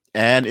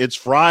And it's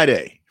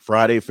Friday,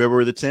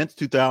 February the 10th,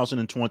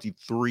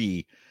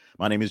 2023.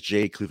 My name is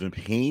Jay Cleveland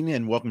Payne,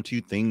 and welcome to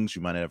Things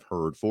You Might Not Have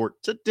Heard. For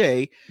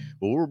today,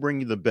 we'll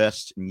bring you the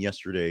best in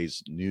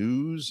yesterday's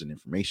news and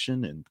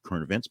information and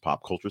current events,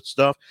 pop culture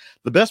stuff.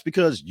 The best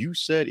because you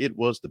said it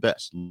was the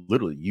best.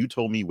 Literally, you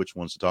told me which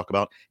ones to talk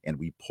about, and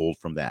we pulled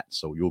from that.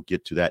 So you'll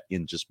get to that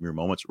in just mere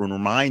moments. We're going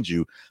to remind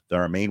you that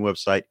our main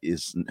website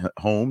is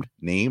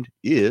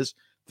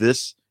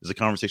this is a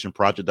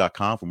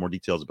conversationproject.com for more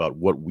details about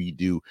what we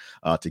do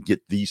to get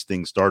these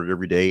things started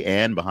every day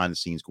and behind the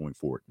scenes going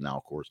forward. Now,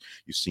 of course,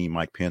 you've seen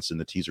Mike Pence in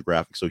the teaser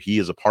graphic. So he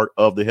is a part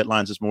of the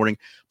headlines this morning,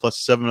 plus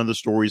 7 other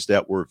stories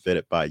that were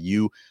vetted by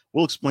you.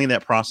 We'll explain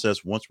that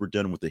process once we're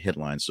done with the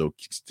headlines. So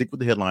stick with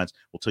the headlines.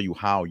 We'll tell you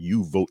how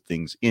you vote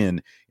things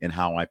in and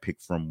how I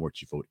pick from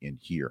what you vote in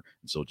here.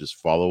 And so just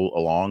follow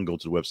along, go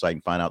to the website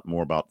and find out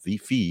more about the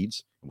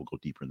feeds. We'll go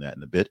deeper in that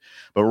in a bit.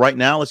 But right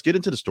now, let's get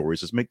into the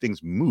stories. Let's make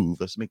things move.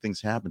 Let's make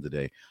things happen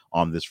today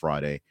on this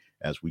Friday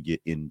as we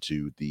get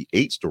into the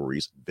 8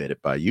 stories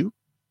vetted by you,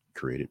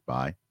 created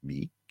by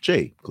me,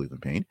 Jay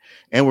Cleveland Payne.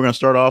 And we're going to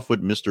start off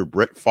with Mr.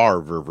 Brett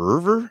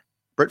Favre.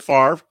 Brett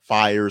Favre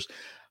files.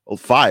 I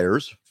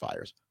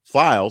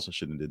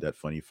shouldn't have did that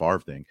funny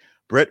Favre thing.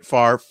 Brett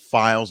Favre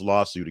files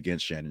lawsuit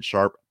against Shannon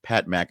Sharpe,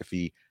 Pat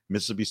McAfee,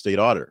 Mississippi State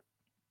Auditor.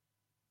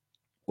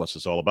 What's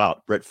this all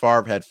about? Brett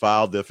Favre had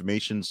filed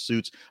defamation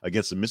suits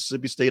against the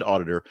Mississippi State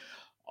Auditor,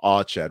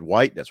 Chad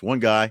White, that's one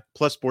guy,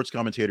 plus sports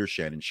commentators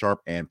Shannon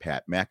Sharpe and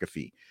Pat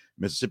McAfee.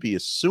 Mississippi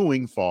is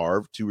suing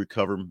Favre to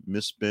recover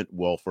misspent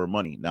welfare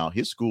money. Now,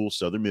 his school,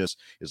 Southern Miss,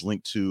 is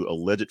linked to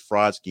alleged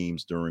fraud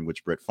schemes during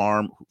which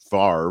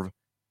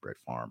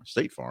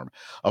State Farm,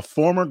 a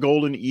former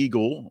Golden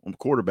Eagle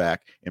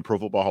quarterback and Pro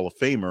Football Hall of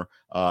Famer,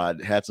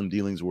 had some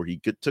dealings where he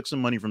took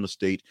some money from the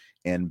state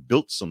and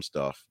built some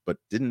stuff, but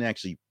didn't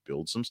actually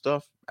build some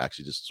stuff,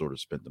 actually just sort of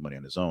spent the money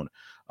on his own.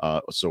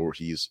 So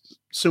he's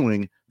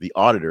suing the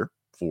auditor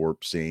for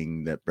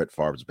saying that Brett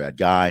Favre is a bad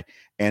guy,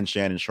 and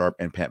Shannon Sharpe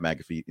and Pat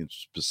McAfee in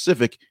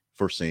specific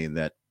for saying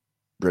that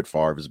Brett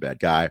Favre is a bad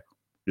guy.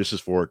 This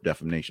is for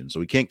defamation. So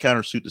he can't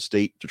countersuit the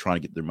state to try to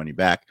get their money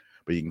back.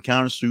 But you can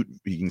countersuit,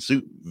 he can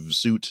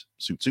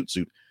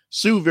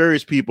sue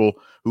various people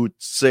who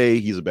say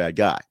he's a bad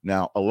guy.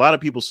 Now, a lot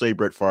of people say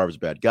Brett Favre is a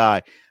bad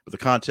guy, but the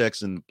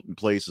context and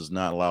place does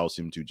not allow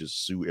him to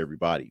just sue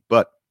everybody.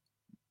 But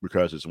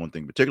because it's one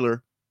thing in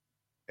particular,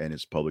 and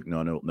it's public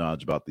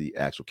knowledge about the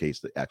actual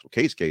case,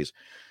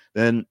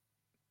 then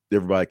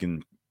everybody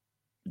can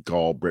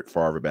call Brett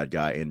Favre a bad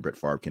guy, and Brett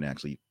Favre can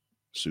actually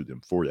sue them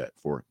for that,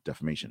 for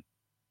defamation.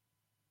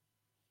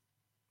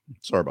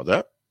 Sorry about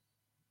that.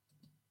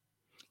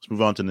 Let's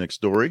move on to the next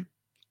story.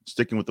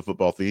 Sticking with the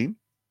football theme,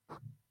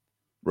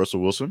 Russell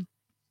Wilson's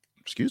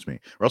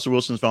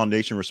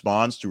foundation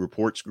responds to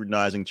report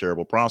scrutinizing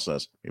terrible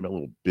process. Maybe a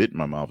little bit in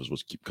my mouth is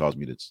what caused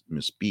me to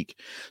misspeak.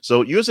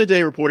 So USA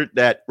Today reported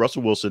that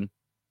Russell Wilson,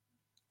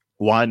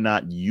 Why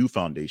Not You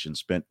Foundation,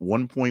 spent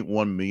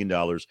 $1.1 million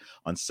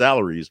on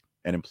salaries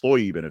and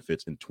employee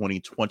benefits in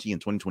 2020 and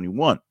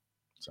 2021.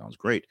 Sounds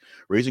great.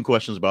 Raising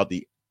questions about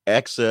the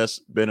excess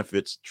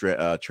benefits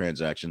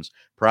transactions,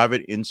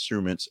 private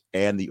instruments,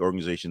 and the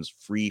organization's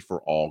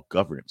free-for-all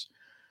governance.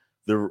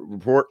 The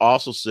report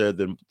also said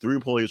that 3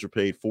 employees were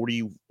paid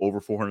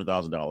over $400,000,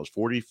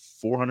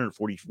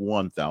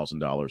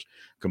 $441,000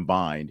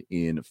 combined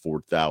in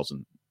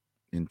 $4,000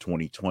 in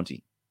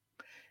 2020.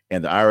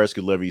 And the IRS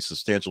could levy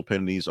substantial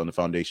penalties on the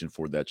foundation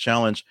for that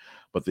challenge.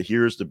 But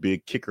here's the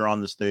big kicker on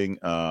this thing.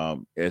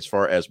 As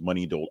far as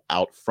money doled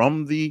out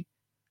from the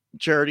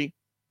charity,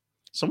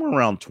 somewhere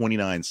around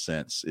 29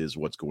 cents is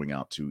what's going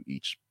out to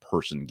each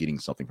person getting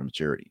something from the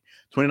charity.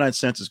 29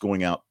 cents is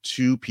going out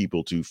to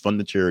people to fund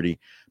the charity,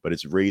 but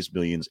it's raised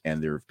millions,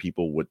 and there are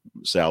people with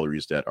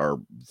salaries that are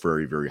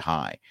very, very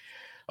high.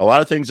 A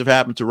lot of things have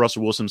happened to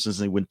Russell Wilson since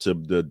he went to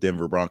the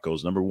Denver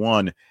Broncos. Number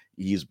one,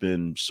 he's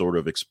been sort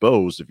of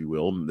exposed, if you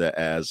will, that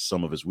as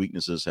some of his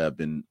weaknesses have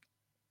been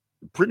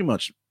pretty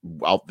much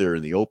out there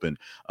in the open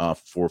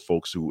for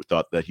folks who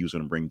thought that he was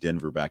going to bring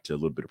Denver back to a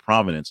little bit of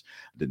prominence.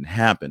 It didn't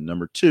happen.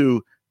 Number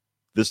two,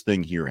 this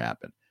thing here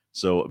happened.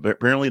 So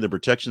apparently the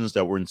protections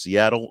that were in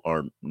Seattle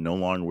are no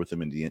longer with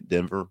him in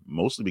Denver,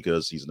 mostly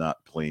because he's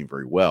not playing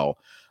very well.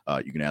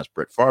 You can ask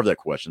Brett Favre that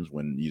question.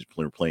 When he's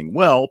playing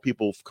well,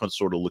 people can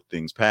sort of look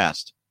things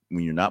past.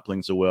 When you're not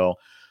playing so well,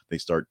 they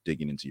start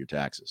digging into your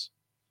taxes.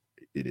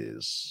 It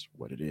is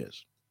what it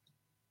is.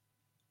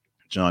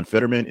 John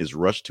Fetterman is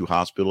rushed to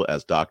hospital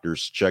as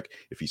doctors check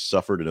if he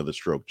suffered another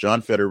stroke.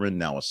 John Fetterman,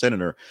 now a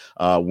senator,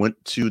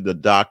 went to the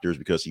doctors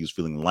because he was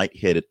feeling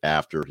lightheaded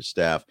after his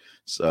staff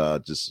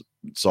just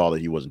saw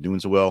that he wasn't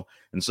doing so well.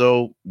 And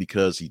so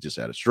because he just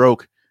had a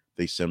stroke,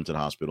 they sent him to the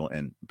hospital,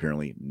 and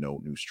apparently no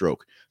new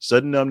stroke.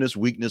 Sudden numbness,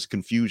 weakness,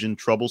 confusion,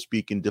 trouble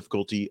speaking,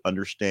 difficulty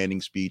understanding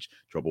speech,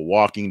 trouble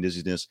walking,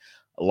 dizziness,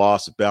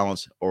 loss of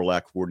balance, or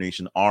lack of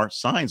coordination are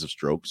signs of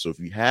stroke. So if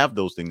you have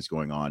those things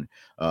going on,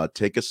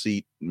 take a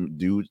seat,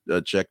 do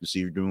a check to see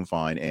if you're doing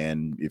fine.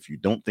 And if you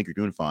don't think you're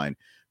doing fine,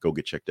 go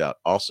get checked out.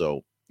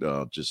 Also,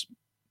 just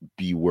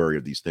be wary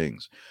of these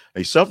things.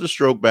 He suffered a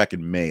stroke back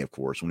in May, of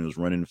course, when he was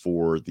running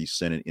for the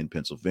Senate in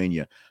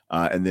Pennsylvania.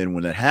 And then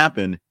when that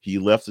happened, he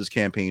left his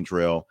campaign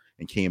trail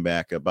and came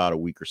back about a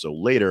week or so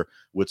later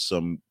with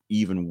some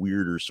even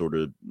weirder sort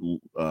of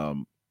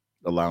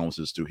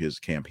allowances to his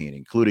campaign,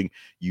 including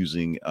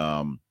using,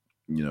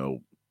 you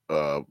know,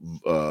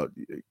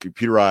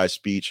 computerized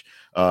speech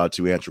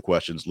to answer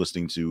questions,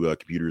 listening to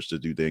computers to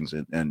do things,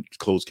 and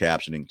closed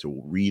captioning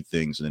to read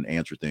things and then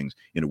answer things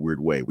in a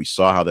weird way. We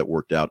saw how that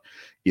worked out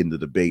in the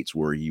debates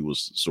where he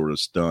was sort of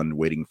stunned,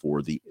 waiting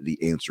for the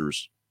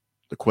answers,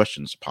 the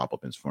questions to pop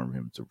up in front of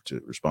him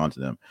to respond to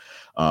them.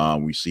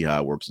 We see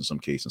how it works in some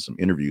cases, in some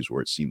interviews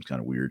where it seems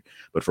kind of weird.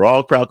 But for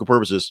all practical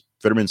purposes,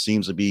 Fetterman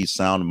seems to be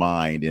sound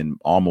mind and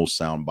almost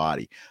sound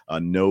body.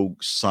 No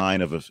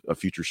sign of a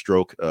future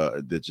stroke.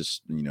 That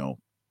just,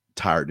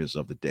 tiredness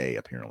of the day,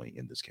 apparently,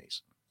 in this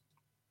case.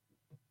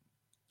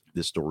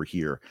 This story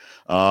here.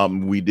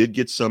 We did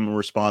get some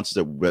responses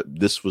that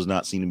this was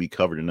not seen to be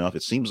covered enough.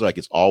 It seems like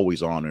it's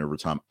always on every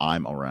time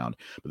I'm around,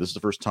 but this is the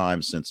first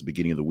time since the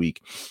beginning of the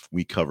week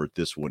we covered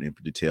this one in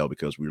detail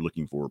because we were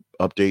looking for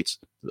updates.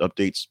 The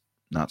updates,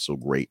 not so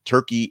great.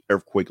 Turkey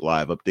earthquake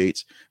live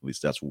updates. At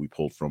least that's what we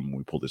pulled from when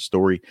we pulled this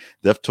story.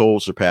 Death toll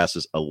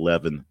surpasses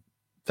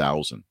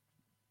 11,000.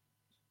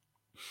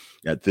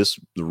 At the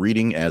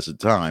reading as a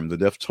time, the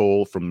death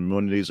toll from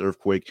Monday's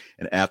earthquake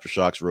and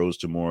aftershocks rose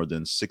to more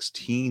than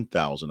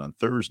 16,000 on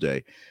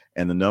Thursday,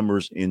 and the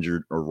numbers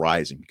injured are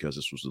rising because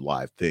this was a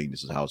live thing.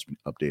 This is how it's been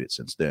updated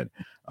since then.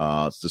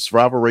 The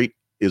survival rate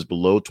is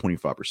below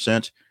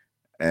 25%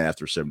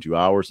 after 72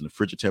 hours, and the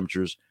frigid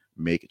temperatures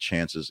make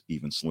chances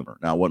even slimmer.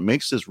 Now, what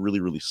makes this really,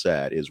 really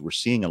sad is we're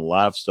seeing a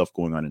lot of stuff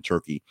going on in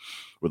Turkey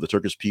where the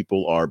Turkish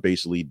people are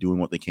basically doing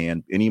what they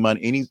can. Anyone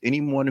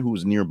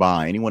who's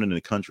nearby, anyone in the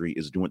country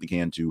is doing what they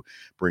can to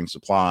bring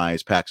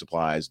supplies, pack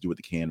supplies, do what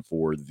they can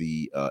for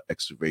the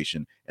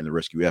excavation and the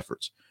rescue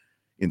efforts.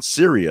 In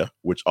Syria,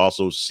 which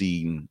also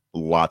seen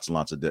lots and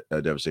lots of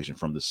devastation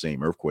from the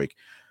same earthquake,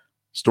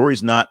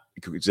 story's not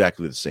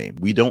exactly the same.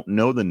 We don't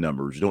know the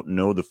numbers. We don't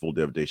know the full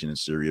devastation in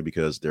Syria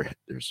because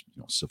there's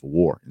civil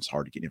war. It's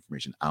hard to get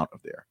information out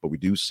of there. But we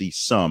do see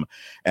some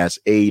as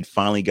aid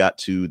finally got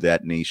to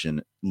that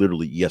nation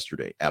literally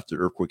yesterday. After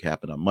the earthquake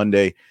happened on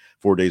Monday,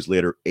 4 days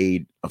later,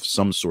 aid of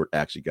some sort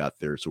actually got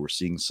there. So we're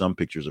seeing some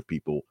pictures of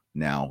people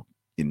now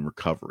in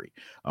recovery.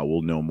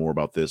 We'll know more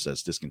about this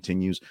as this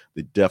continues.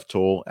 The death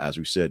toll, as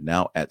we said,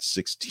 now at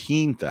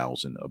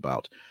 16,000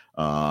 about,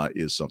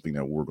 is something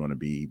that we're going to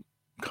be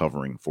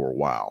covering for a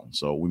while.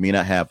 So we may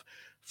not have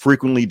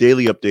frequently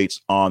daily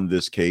updates on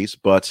this case,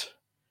 but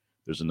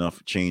there's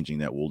enough changing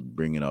that we'll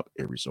bring it up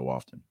every so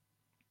often.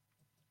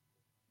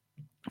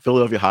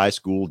 Philadelphia high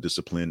school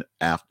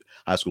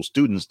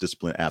students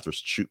disciplined after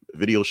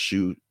video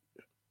shoot.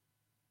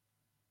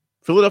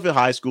 Philadelphia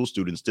high school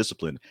students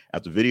disciplined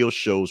after video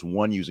shows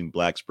one using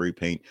black spray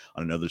paint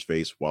on another's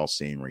face while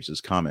saying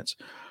racist comments.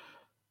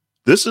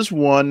 This is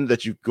one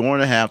that you're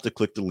going to have to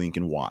click the link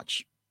and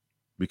watch,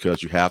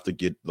 because you have to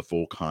get the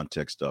full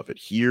context of it.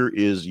 Here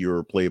is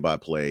your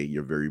play-by-play,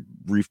 your very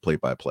brief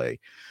play-by-play.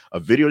 A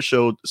video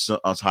showed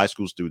us high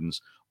school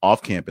students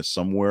off campus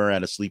somewhere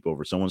at a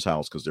sleepover, someone's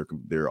house, because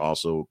they're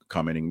also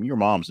commenting, your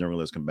mom's never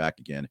let us come back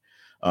again,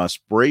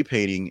 spray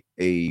painting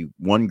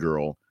one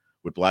girl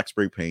with black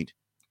spray paint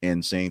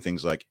and saying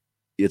things like,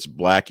 it's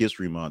Black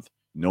History Month,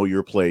 know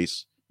your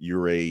place,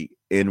 you're a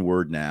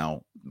N-word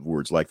now,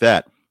 words like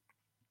that.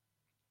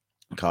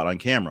 Caught on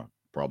camera.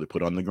 Probably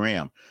put on the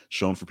gram,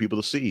 shown for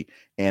people to see.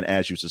 And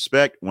as you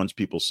suspect, once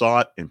people saw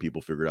it and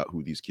people figured out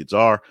who these kids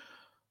are,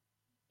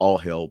 all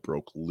hell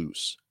broke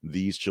loose.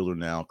 These children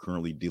now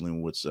currently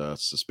dealing with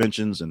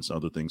suspensions and some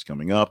other things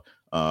coming up.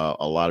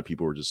 A lot of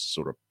people are just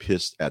sort of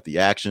pissed at the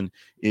action.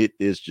 It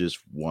is just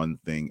one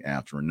thing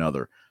after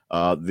another.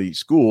 The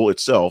school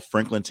itself,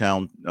 Franklin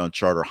Town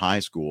Charter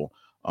High School,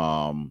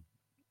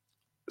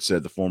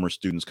 said the former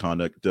student's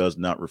conduct does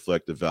not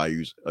reflect the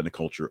values and the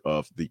culture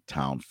of the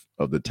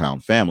town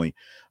family.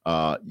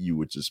 You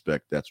would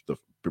suspect that's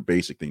the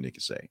basic thing they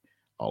can say.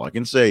 All I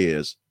can say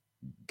is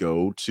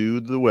go to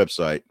the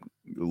website,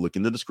 look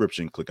in the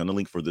description, click on the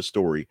link for this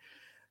story,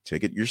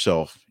 take it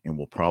yourself, and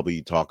we'll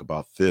probably talk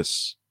about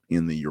this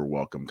in the You're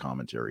Welcome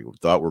commentary. We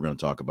thought we were going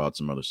to talk about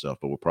some other stuff,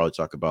 but we'll probably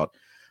talk about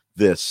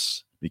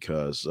this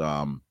because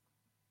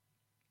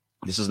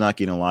this is not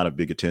getting a lot of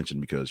big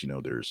attention because,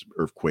 there's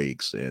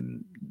earthquakes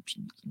and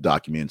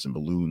documents and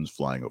balloons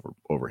flying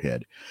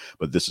overhead.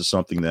 But this is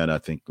something that I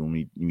think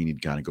we need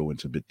to kind of go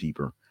into a bit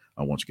deeper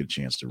once you get a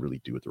chance to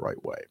really do it the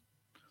right way.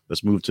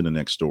 Let's move to the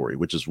next story,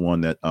 which is one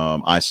that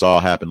I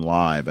saw happen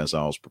live as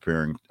I was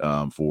preparing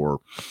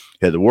for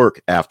head to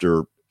work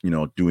after,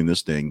 doing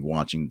this thing,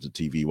 watching the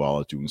TV while I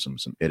was doing some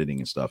editing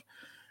and stuff.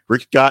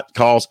 Rick Scott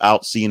calls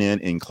out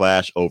CNN in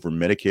clash over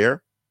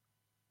Medicare.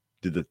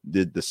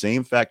 Did the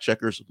same fact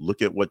checkers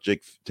look at what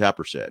Jake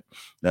Tapper said?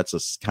 That's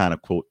a kind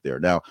of quote there.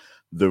 Now,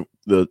 the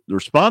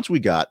response we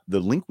got,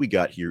 the link we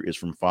got here is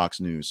from Fox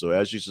News. So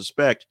as you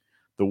suspect,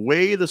 the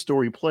way the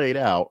story played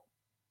out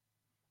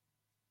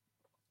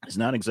is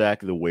not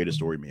exactly the way the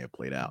story may have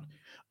played out.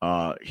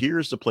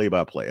 Here's the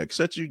play-by-play. I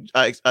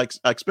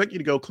expect you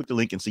to go click the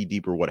link and see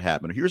deeper what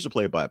happened. Here's the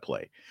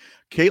play-by-play.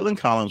 Caitlin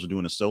Collins was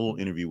doing a solo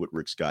interview with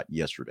Rick Scott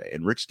yesterday,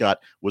 and Rick Scott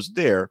was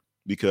there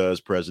because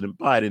President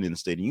Biden, in the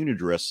State of the Union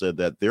address, said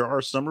that there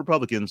are some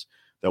Republicans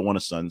that want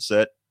to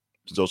sunset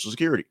Social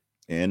Security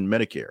and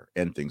Medicare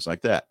and things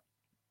like that.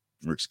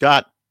 Rick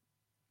Scott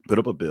put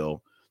up a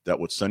bill that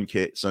would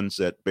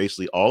sunset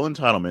basically all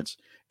entitlements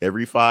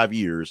every 5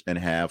 years and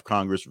have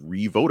Congress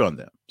re-vote on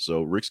them.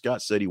 So Rick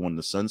Scott said he wanted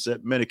to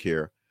sunset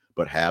Medicare,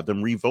 but have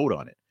them re-vote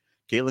on it.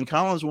 Caitlin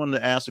Collins wanted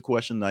to ask the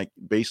question, like,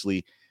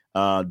 basically,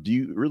 do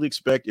you really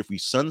expect if we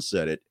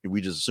sunset it, if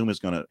we just assume it's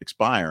going to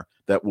expire,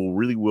 that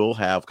will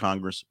have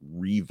Congress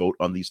re-vote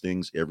on these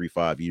things every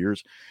 5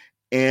 years?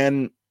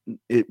 And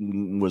it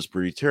was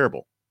pretty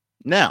terrible.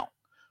 Now,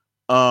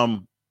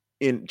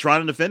 in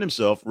trying to defend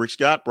himself, Rick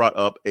Scott brought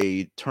up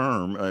a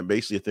term,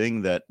 basically a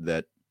thing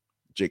that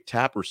Jake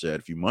Tapper said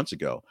a few months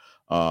ago,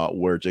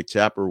 where Jake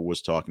Tapper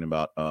was talking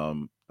about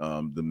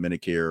the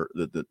Medicare,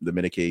 the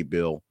Medicaid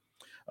bill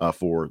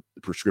for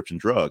prescription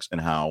drugs, and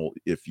how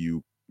if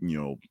you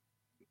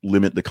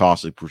limit the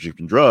cost of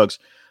prescription drugs,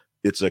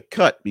 it's a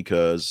cut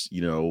because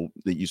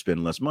that you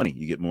spend less money,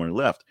 you get more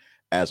left,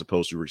 as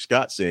opposed to Rick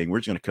Scott saying we're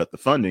just going to cut the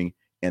funding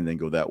and then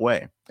go that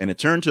way. And it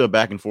turned to a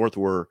back and forth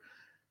where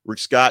Rick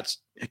Scott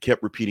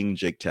kept repeating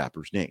Jake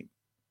Tapper's name.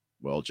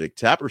 Well, Jake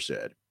Tapper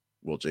said,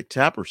 well, Jake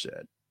Tapper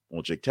said,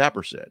 well, Jake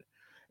Tapper said,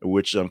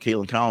 which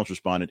Caitlin Collins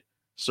responded,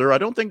 "Sir, I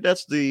don't think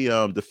that's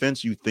the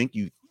defense you think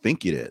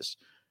it is.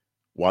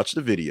 Watch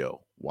the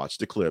video, watch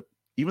the clip,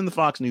 even the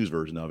Fox News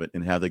version of it,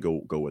 and how they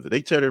go with it."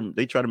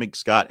 They try to make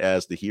Scott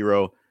as the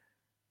hero.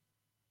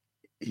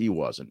 He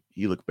wasn't.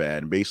 He looked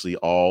bad. And basically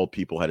all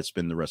people had to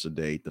spend the rest of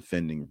the day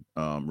defending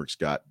Rick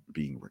Scott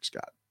being Rick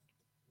Scott.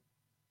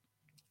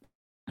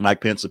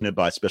 Mike Pence submitted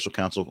by special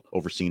counsel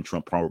overseeing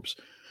Trump probes.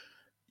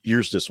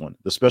 Here's this one.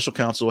 The special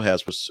counsel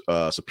has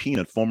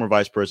subpoenaed former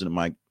Vice President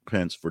Mike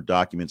Pence for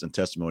documents and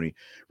testimony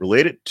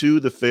related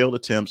to the failed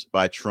attempts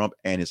by Trump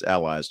and his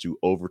allies to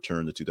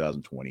overturn the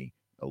 2020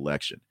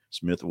 election.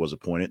 Smith was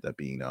appointed, that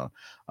being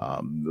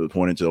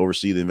appointed to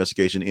oversee the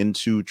investigation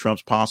into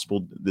Trump's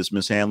possible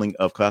mishandling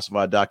of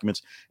classified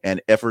documents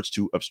and efforts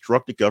to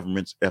obstruct the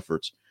government's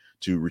efforts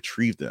to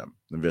retrieve them.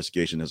 The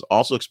investigation has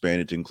also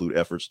expanded to include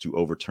efforts to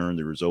overturn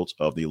the results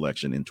of the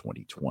election in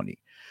 2020.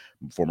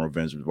 Former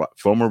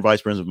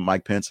Vice President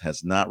Mike Pence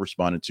has not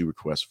responded to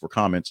requests for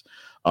comments,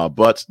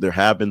 but there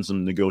have been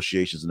some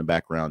negotiations in the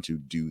background to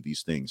do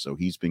these things. So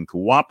he's been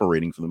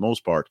cooperating for the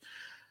most part,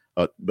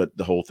 but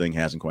the whole thing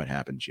hasn't quite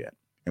happened yet.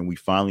 And we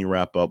finally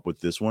wrap up with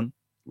this one,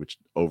 which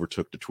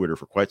overtook the Twitter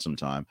for quite some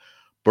time.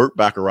 Burt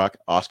Bacharach,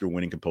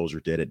 Oscar-winning composer,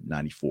 dead at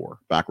 94.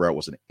 Bacharach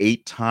was an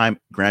 8-time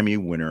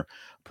Grammy winner,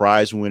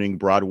 prize-winning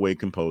Broadway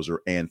composer,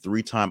 and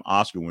 3-time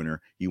Oscar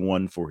winner. He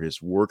won for his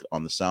work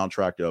on the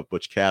soundtrack of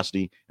Butch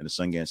Cassidy and the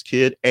Sundance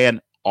Kid, and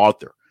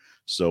author.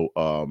 So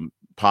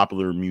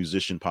popular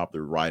musician,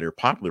 popular writer,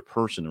 popular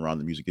person around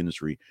the music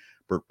industry.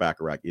 Burt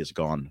Bacharach is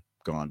gone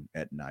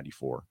at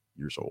 94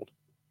 years old.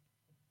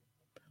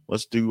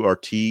 Let's do our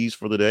tease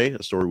for the day,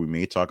 a story we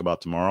may talk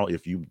about tomorrow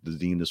if you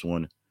deem this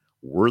one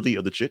worthy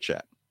of the chit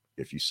chat.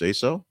 If you say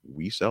so,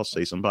 we shall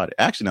say somebody.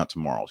 Actually, not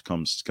tomorrow. It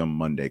comes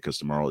Monday, because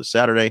tomorrow is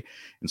Saturday,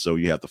 and so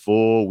you have the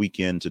full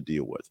weekend to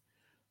deal with.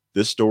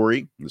 This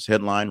story, this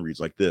headline reads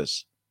like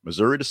this: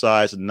 Missouri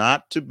decides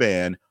not to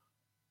ban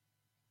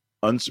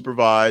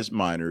unsupervised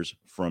minors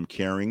from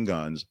carrying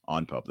guns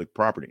on public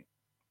property.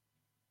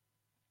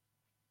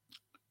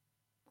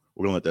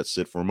 We're gonna let that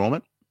sit for a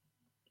moment.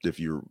 If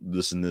you're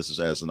listening to this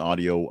as an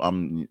audio,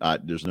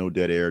 there's no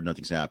dead air,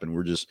 nothing's happened.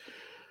 We're just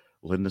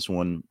letting this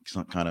one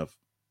kind of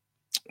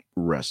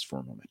rest for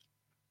a moment.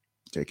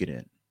 Take it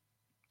in.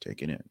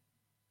 Take it in.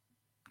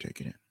 Take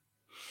it in.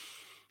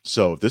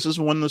 So if this is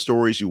one of the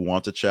stories you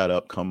want to chat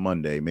up come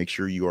Monday, make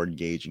sure you are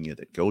engaging in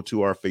it. Go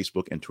to our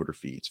Facebook and Twitter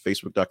feeds,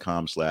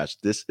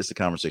 facebook.com/This Is the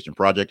Conversation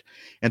Project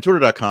and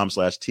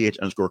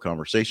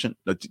twitter.com/th_conversation,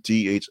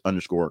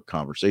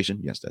 th_conversation.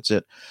 Yes, that's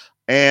it.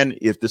 And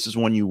if this is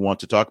one you want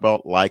to talk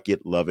about, like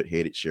it, love it,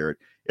 hate it, share it.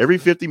 Every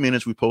 50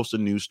 minutes, we post a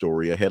news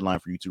story, a headline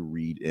for you to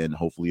read and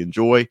hopefully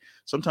enjoy,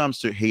 sometimes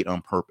to hate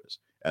on purpose.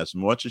 As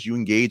much as you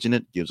engage in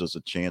it, gives us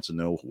a chance to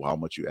know how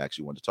much you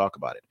actually want to talk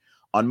about it.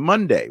 On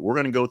Monday, we're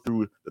going to go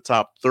through the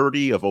top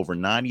 30 of over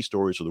 90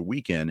 stories for the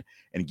weekend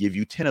and give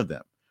you 10 of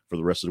them. For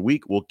the rest of the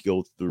week, we'll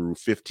go through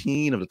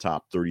 15 of the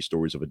top 30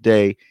 stories of a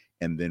day,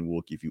 and then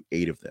we'll give you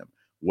 8 of them.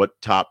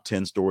 What top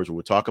 10 stories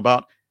we'll talk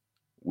about?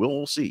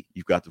 We'll see.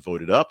 You've got to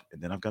vote it up,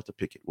 and then I've got to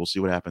pick it. We'll see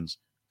what happens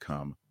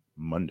come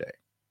Monday.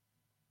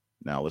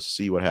 Now, let's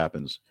see what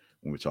happens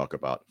when we talk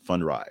about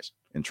Fundrise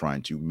and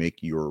trying to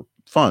make your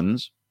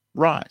funds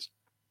rise.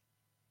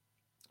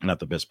 Not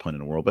the best pun in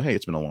the world, but hey,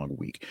 it's been a long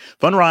week.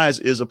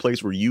 Fundrise is a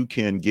place where you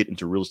can get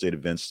into real estate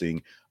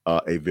investing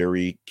a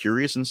very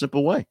curious and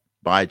simple way.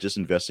 by just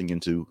investing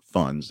into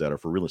funds that are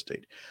for real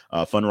estate.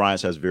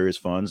 Fundrise has various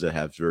funds that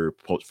have various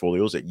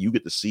portfolios that you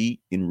get to see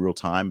in real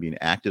time being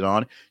acted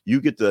on. You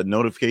get the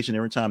notification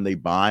every time they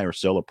buy or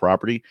sell a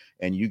property,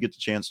 and you get the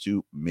chance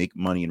to make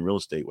money in real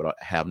estate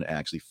without having to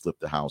actually flip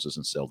the houses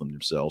and sell them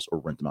themselves or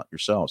rent them out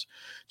yourselves.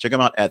 Check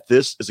them out at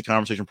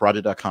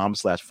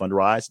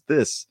thisisaconversationproject.com/fundrise.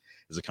 This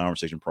is a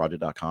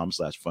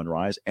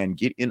conversationproject.com/fundrise, and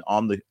get in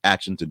on the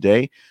action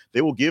today.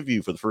 They will give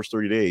you, for the first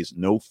 30 days,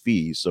 no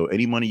fees. So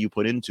any money you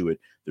put into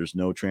it, there's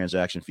no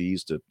transaction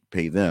fees to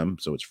pay them.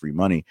 So it's free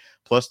money.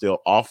 Plus,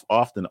 they'll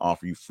often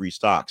offer you free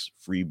stocks,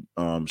 free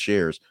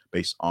shares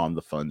based on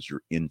the funds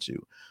you're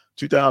into.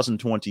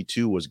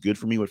 2022 was good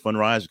for me with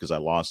Fundrise because I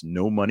lost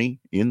no money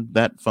in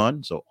that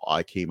fund. So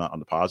I came out on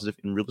the positive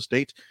in real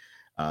estate.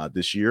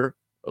 This year,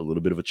 a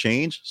little bit of a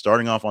change,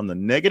 starting off on the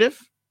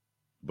negative,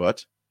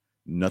 but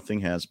nothing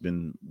has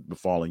been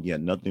befalling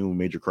yet. Nothing with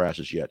major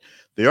crashes yet.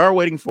 They are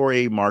waiting for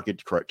a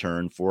market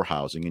turn for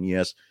housing. And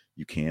yes,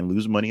 you can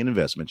lose money in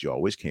investments. You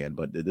always can.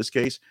 But in this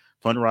case,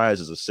 Fundrise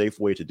is a safe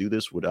way to do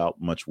this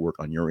without much work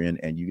on your end.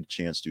 And you get a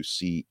chance to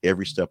see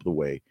every step of the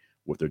way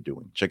what they're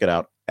doing. Check it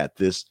out at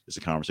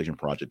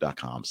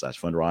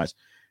thisisaconversationproject.com/fundrise.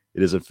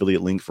 It is an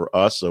affiliate link for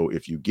us. So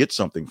if you get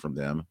something from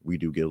them, we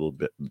do get a little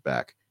bit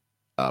back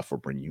for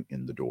bringing you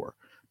in the door.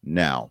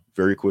 Now,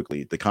 very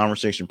quickly, the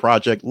Conversation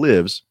Project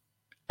lives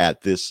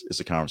at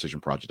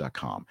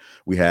thisisaconversationproject.com.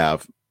 We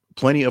have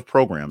plenty of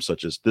programs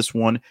such as this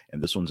one,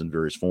 and this one's in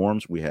various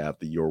forms. We have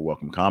the Your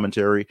Welcome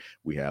commentary.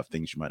 We have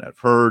things you might not have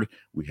heard.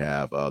 We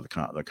have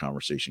the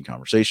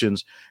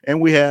conversations,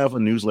 and we have a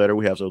newsletter.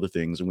 We have other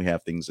things, and we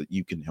have things that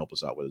you can help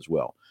us out with as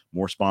well.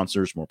 More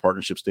sponsors, more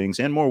partnerships, things,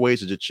 and more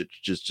ways to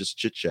just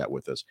chit chat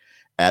with us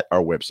at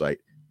our website,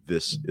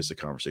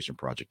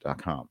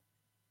 thisisaconversationproject.com.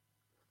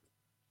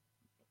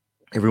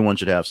 Everyone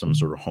should have some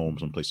sort of home,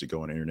 some place to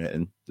go on the internet,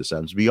 and this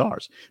happens to be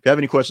ours. If you have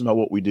any questions about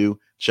what we do,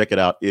 check it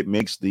out. It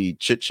makes the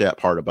chit-chat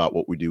part about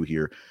what we do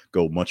here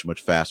go much, much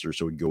faster,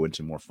 so we can go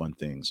into more fun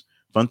things.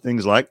 Fun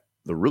things like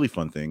the really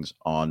fun things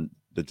on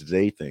the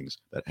today things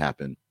that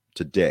happen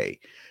today.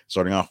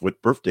 Starting off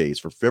with birthdays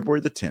for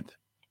February the 10th.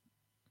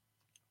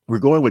 We're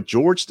going with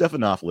George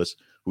Stephanopoulos,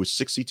 who is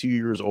 62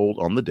 years old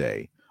on the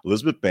day,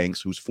 Elizabeth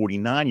Banks, who's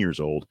 49 years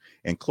old,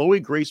 and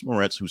Chloe Grace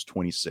Moretz, who's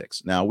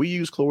 26. Now, we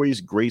use Chloe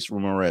Grace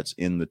Moretz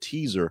in the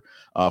teaser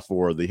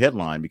for the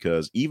headline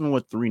because even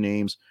with three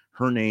names,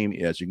 her name,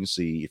 as you can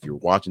see, if you're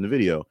watching the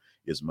video,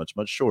 is much,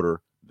 much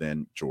shorter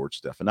than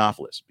George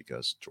Stephanopoulos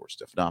because George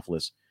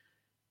Stephanopoulos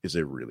is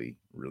a really,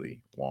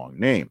 really long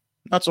name.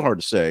 Not so hard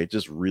to say,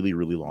 just really,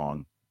 really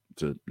long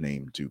to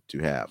name to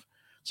have.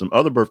 Some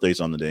other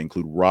birthdays on the day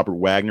include Robert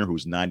Wagner,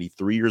 who's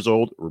 93 years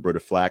old, Roberta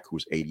Flack,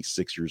 who's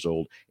 86 years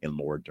old, and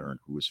Laura Dern,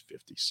 who is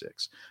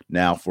 56.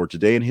 Now, for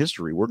today in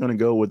history, we're going to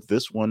go with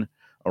this one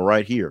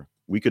right here.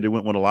 We could have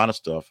went with a lot of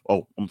stuff.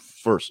 Oh,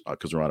 first,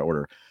 because we're out of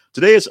order.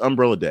 Today is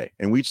Umbrella Day,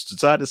 and we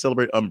decided to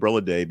celebrate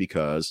Umbrella Day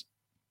because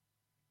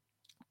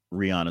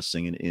Rihanna's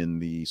singing in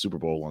the Super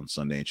Bowl on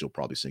Sunday, and she'll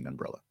probably sing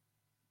Umbrella.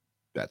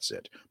 That's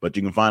it. But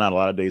you can find out a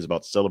lot of days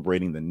about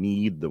celebrating the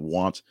need, the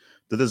want,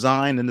 the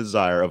design, and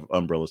desire of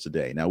umbrellas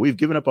today. Now, we've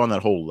given up on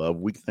that whole Love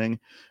Week thing.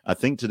 I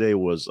think today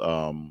was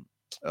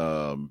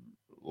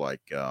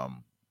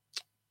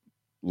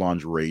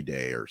lingerie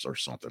day or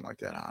something like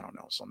that. I don't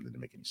know, something that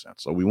didn't make any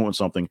sense. So we want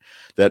something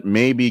that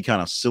may be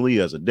kind of silly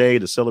as a day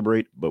to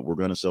celebrate, but we're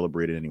going to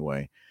celebrate it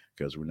anyway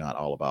because we're not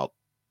all about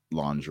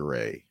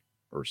lingerie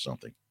or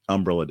something.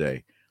 Umbrella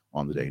Day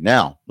on the day.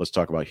 Now, let's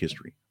talk about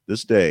history.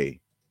 This day,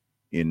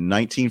 in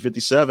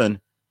 1957,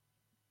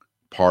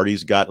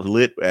 parties got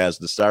lit as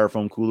the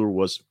styrofoam cooler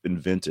was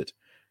invented.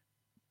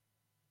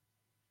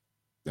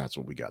 That's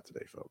what we got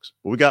today, folks.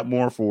 But we got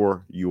more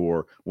for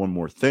your one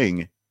more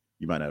thing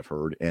you might not have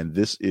heard, and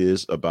this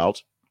is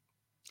about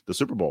the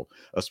Super Bowl,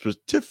 a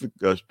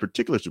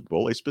particular Super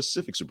Bowl, a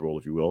specific Super Bowl,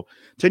 if you will.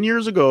 10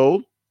 years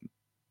ago,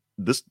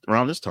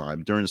 around this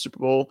time, during the Super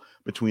Bowl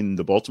between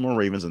the Baltimore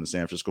Ravens and the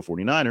San Francisco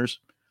 49ers,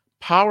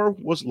 power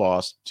was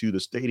lost to the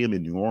stadium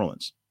in New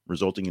Orleans,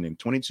 resulting in a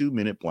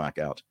 22-minute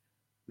blackout.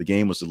 The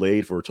game was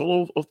delayed for a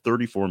total of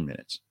 34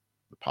 minutes.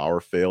 The power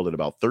failed at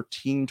about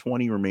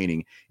 13:20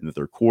 remaining in the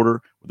third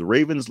quarter, with the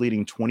Ravens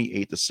leading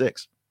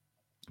 28-6.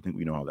 I think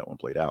we know how that one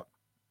played out.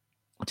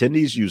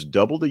 Attendees used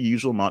double the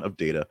usual amount of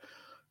data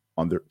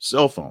on their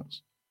cell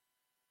phones.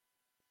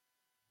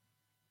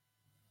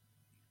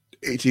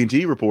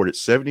 AT&T reported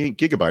 78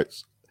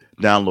 gigabytes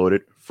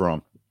downloaded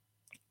from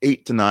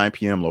 8 to 9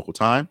 p.m. local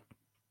time,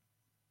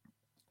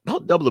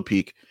 about double the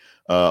peak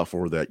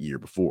for that year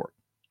before.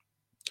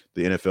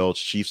 The NFL's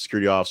chief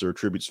security officer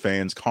attributes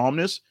fans'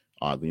 calmness,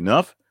 oddly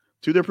enough,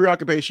 to their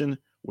preoccupation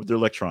with their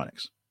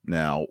electronics.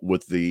 Now,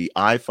 with the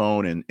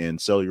iPhone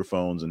and cellular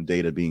phones and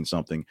data being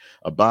something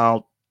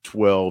about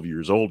 12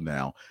 years old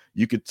now,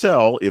 you could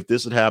tell if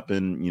this had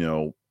happened,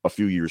 a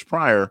few years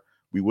prior,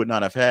 we would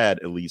not have had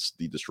at least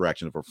the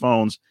distraction of our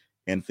phones,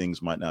 and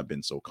things might not have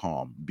been so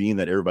calm, being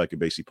that everybody could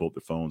basically pull up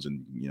their phones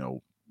and,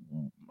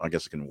 I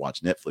guess I can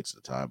watch Netflix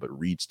at the time, but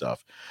read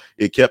stuff.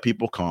 It kept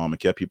people calm. It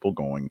kept people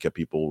going. It kept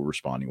people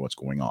responding to what's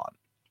going on.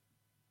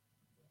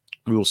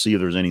 We will see if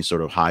there's any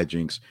sort of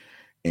hijinks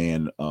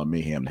and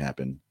mayhem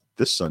happen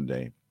this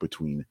Sunday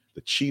between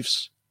the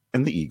Chiefs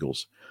and the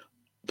Eagles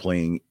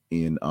playing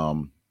in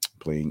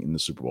the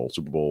Super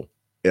Bowl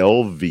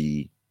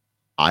LVII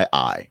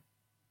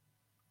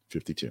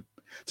 52.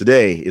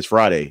 Today is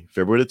Friday,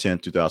 February the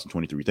 10th,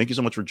 2023. Thank you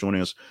so much for joining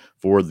us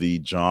for the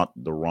jaunt,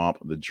 the romp,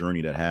 the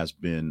journey that has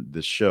been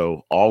this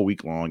show all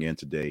week long and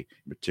today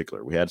in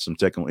particular. We had some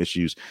technical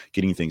issues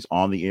getting things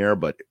on the air,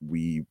 but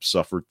we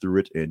suffered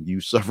through it, and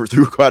you suffered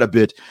through quite a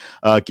bit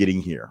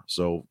getting here.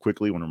 So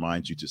quickly, I want to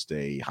remind you to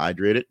stay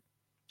hydrated,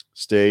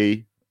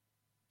 stay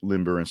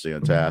limber, and stay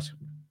on task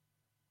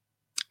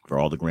for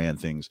all the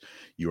grand things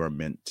you are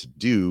meant to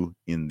do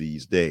in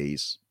these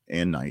days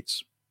and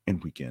nights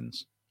and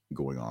weekends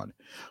going on.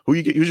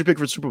 Who's your pick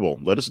for Super Bowl?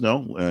 Let us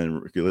know,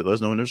 and let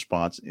us know in the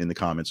response in the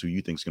comments who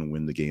you think is going to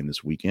win the game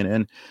this weekend,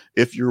 and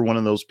if you're one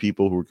of those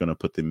people who are going to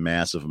put the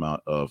massive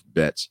amount of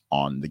bets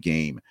on the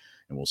game,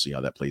 and we'll see how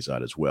that plays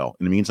out as well.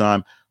 In the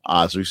meantime,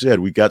 as we said,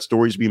 we've got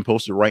stories being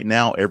posted right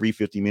now every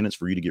 50 minutes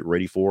for you to get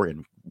ready for,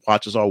 and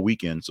watch us all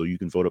weekend so you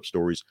can vote up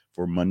stories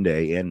for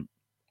Monday and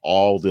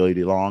all day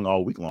long,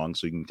 all week long,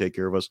 so you can take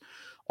care of us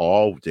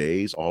all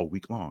days, all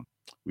week long.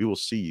 We will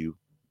see you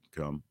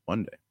come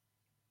Monday.